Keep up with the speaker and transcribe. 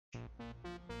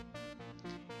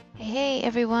Hey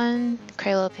everyone,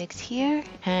 Cralopix here,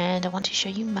 and I want to show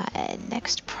you my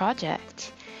next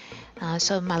project.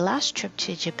 So my last trip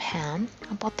to Japan,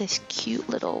 I bought this cute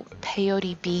little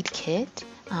peyote bead kit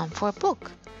for a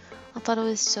book. I thought it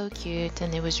was so cute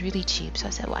and it was really cheap, so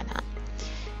I said why not?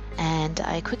 And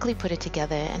I quickly put it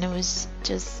together and it was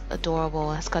just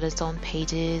adorable. It's got its own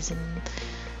pages and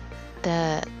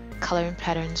the coloring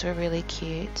patterns were really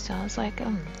cute, so I was like,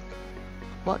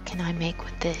 what can I make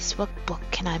with this? What book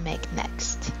can I make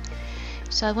next?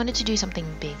 So I wanted to do something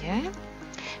bigger.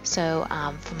 So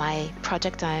for my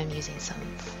project, I'm using some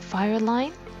fire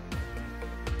line,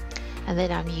 and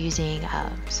then I'm using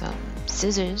some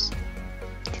scissors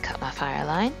to cut my fire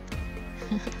line.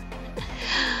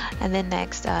 And then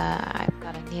next, I've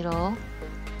got a needle,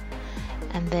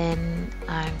 and then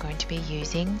I'm going to be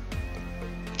using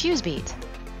fuse beads.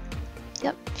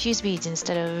 Yep, fuse beads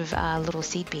instead of little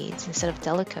seed beads, instead of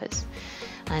delicas.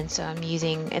 And so I'm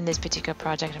using, in this particular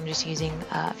project, I'm just using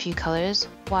a few colors: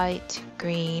 white,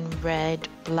 green, red,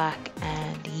 black,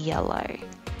 and yellow.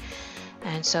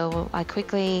 And so I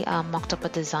quickly mocked up a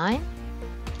design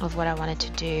of what I wanted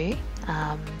to do,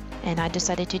 and I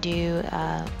decided to do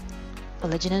a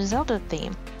Legend of Zelda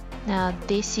theme. Now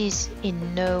this is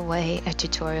in no way a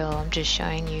tutorial, I'm just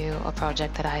showing you a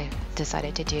project that I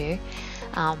decided to do.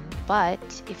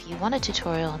 But if you want a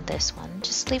tutorial on this one,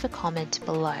 just leave a comment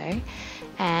below,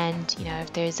 and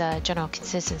if there's a general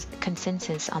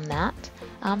consensus on that,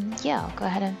 yeah, I'll go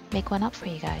ahead and make one up for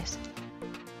you guys.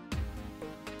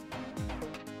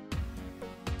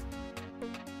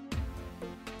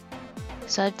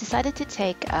 So I've decided to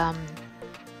take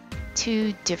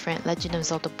two different Legend of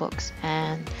Zelda books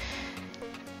and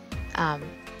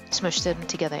smush them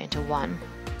together into one.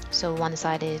 So one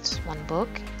side is one book,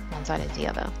 one side is the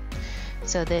other.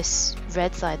 So this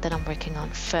red side that I'm working on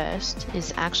first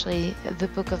is actually the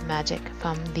Book of Magic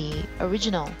from the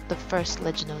original, the first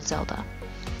Legend of Zelda.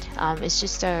 It's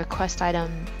just a quest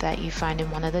item that you find in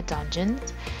one of the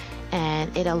dungeons,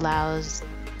 and it allows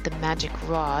the magic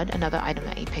rod, another item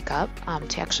that you pick up,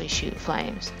 to actually shoot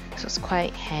flames. So it's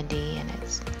quite handy and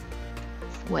it's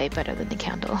way better than the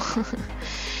candle.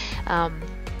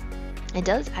 It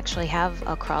does actually have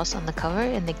a cross on the cover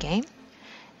in the game,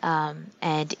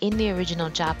 and in the original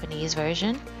Japanese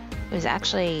version it was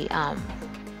actually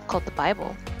called the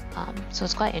Bible, so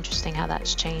it's quite interesting how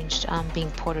that's changed, being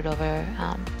ported over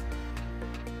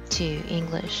to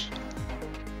English.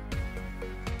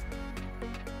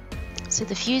 So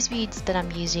the fuse beads that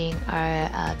I'm using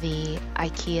are the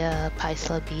IKEA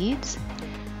Paisla beads.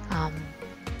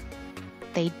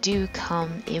 They do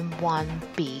come in one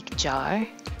big jar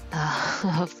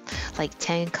of like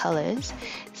 10 colors.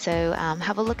 So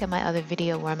have a look at my other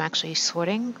video where I'm actually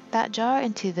sorting that jar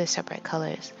into the separate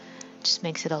colors. Just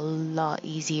makes it a lot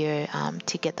easier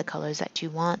to get the colors that you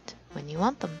want when you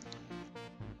want them.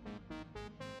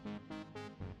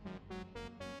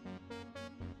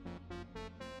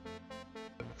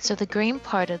 So the green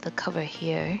part of the cover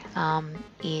here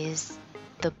is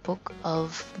the Book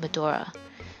of Medora,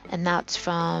 and that's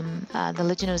from The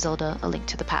Legend of Zelda: A Link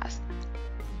to the Past,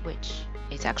 which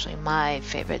is actually my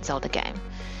favorite Zelda game.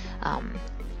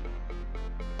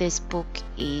 This book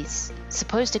is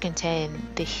supposed to contain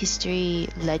the history,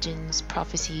 legends,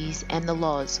 prophecies, and the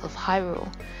laws of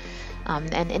Hyrule.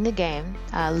 And in the game,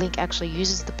 Link actually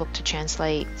uses the book to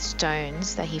translate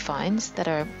stones that he finds that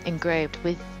are engraved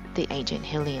with the ancient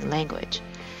Hylian language.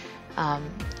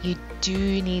 You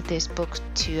do need this book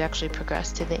to actually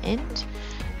progress to the end,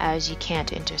 as you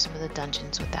can't enter some of the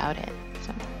dungeons without it.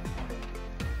 So,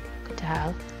 good to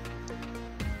have.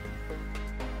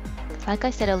 Like I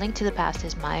said, A Link to the Past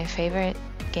is my favorite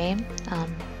game,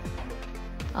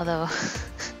 although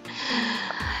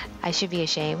I should be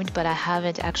ashamed, but I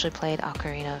haven't actually played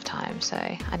Ocarina of Time, so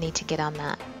I need to get on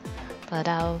that. But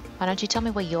why don't you tell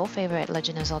me what your favorite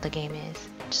Legend of Zelda game is?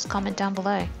 Just comment down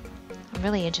below. I'm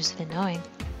really interested in knowing.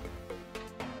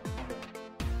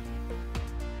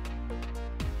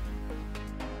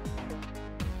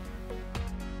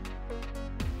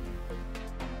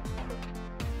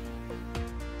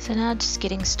 So now just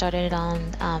getting started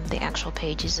on the actual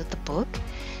pages of the book.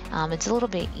 It's a little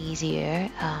bit easier,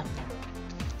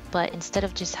 but instead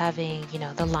of just having,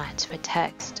 the lines for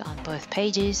text on both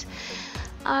pages,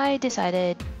 I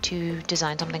decided to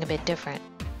design something a bit different.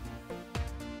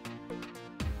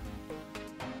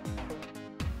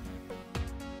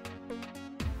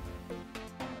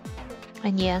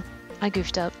 And yeah, I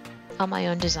goofed up on my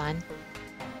own design.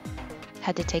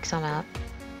 Had to take some out,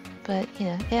 but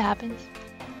it happens.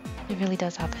 It really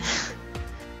does happen.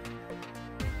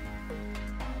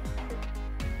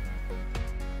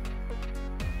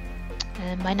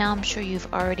 And by now I'm sure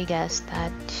you've already guessed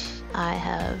that I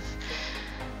have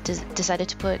decided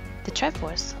to put the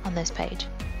Triforce on this page.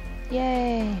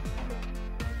 Yay!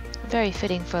 Very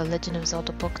fitting for a Legend of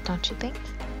Zelda book, don't you think?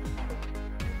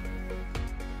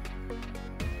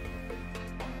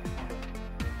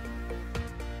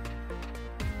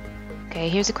 Okay,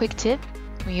 here's a quick tip.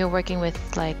 When you're working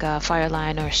with like a fire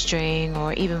line or string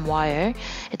or even wire,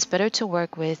 it's better to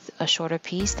work with a shorter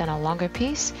piece than a longer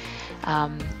piece.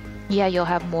 Yeah, you'll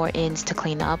have more ends to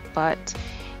clean up, but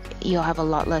you'll have a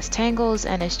lot less tangles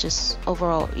and it's just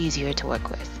overall easier to work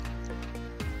with.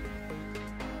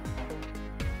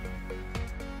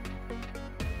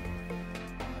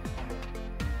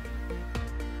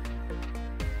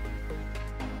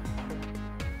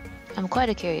 I'm quite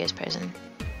a curious person,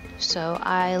 so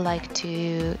I like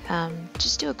to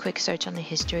just do a quick search on the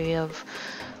history of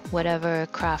whatever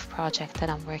craft project that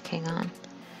I'm working on.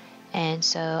 And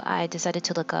so I decided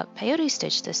to look up peyote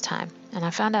stitch this time, and I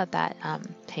found out that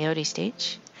peyote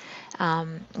stitch,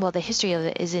 well, the history of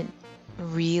it isn't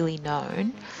really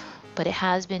known, but it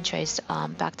has been traced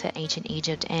back to ancient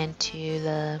Egypt and to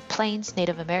the Plains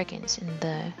Native Americans in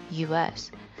the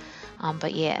US.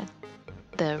 But yeah,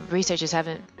 the researchers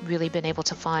haven't really been able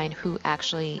to find who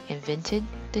actually invented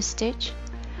this stitch.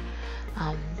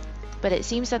 But it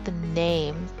seems that the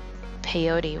name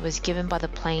peyote was given by the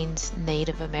Plains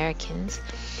Native Americans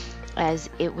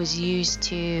as it was used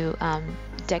to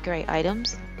decorate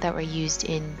items that were used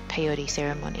in peyote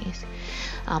ceremonies.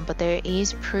 But there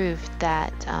is proof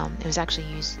that it was actually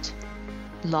used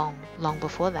long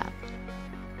before that.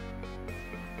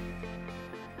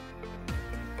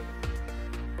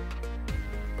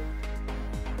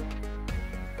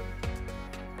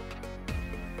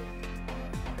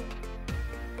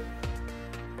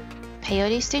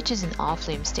 Peyote stitch is an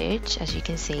off-loom stitch, as you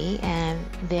can see, and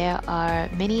there are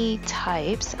many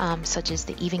types, such as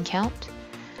the even count,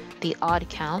 the odd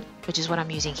count, which is what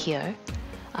I'm using here,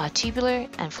 tubular,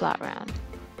 and flat round.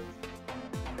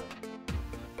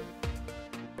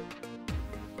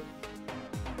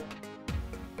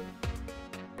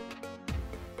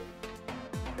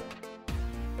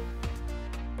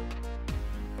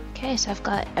 Okay, so I've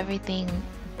got everything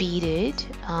beaded.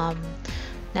 Now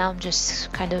I'm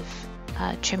just kind of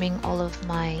trimming all of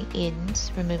my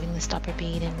ends, removing the stopper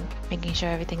bead and making sure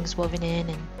everything's woven in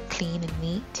and clean and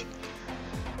neat.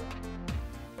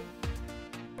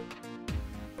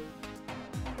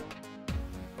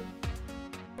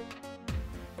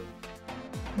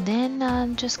 Then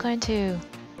I'm just going to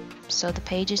sew the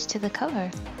pages to the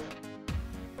cover.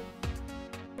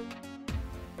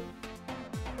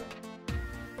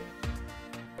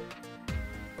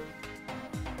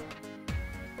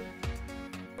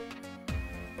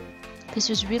 This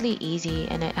was really easy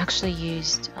and it actually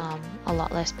used a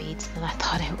lot less beads than I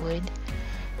thought it would.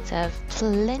 So I have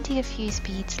plenty of fuse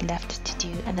beads left to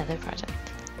do another project.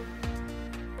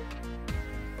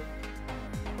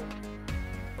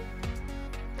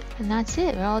 And that's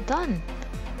it, we're all done.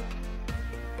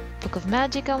 Book of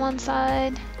Magic on one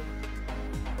side,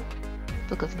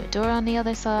 Book of Medora on the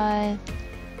other side.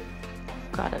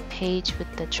 Got a page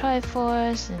with the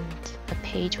Triforce and a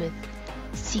page with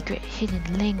secret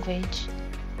hidden language.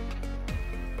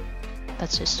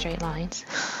 That's just straight lines.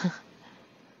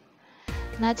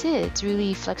 And that's it. It's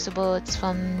really flexible, it's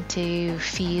fun to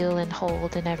feel and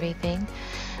hold and everything.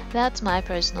 That's my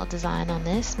personal design on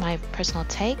this, my personal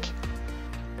take.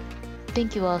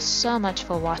 Thank you all so much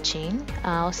for watching.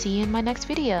 I'll see you in my next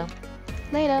video.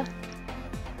 Later!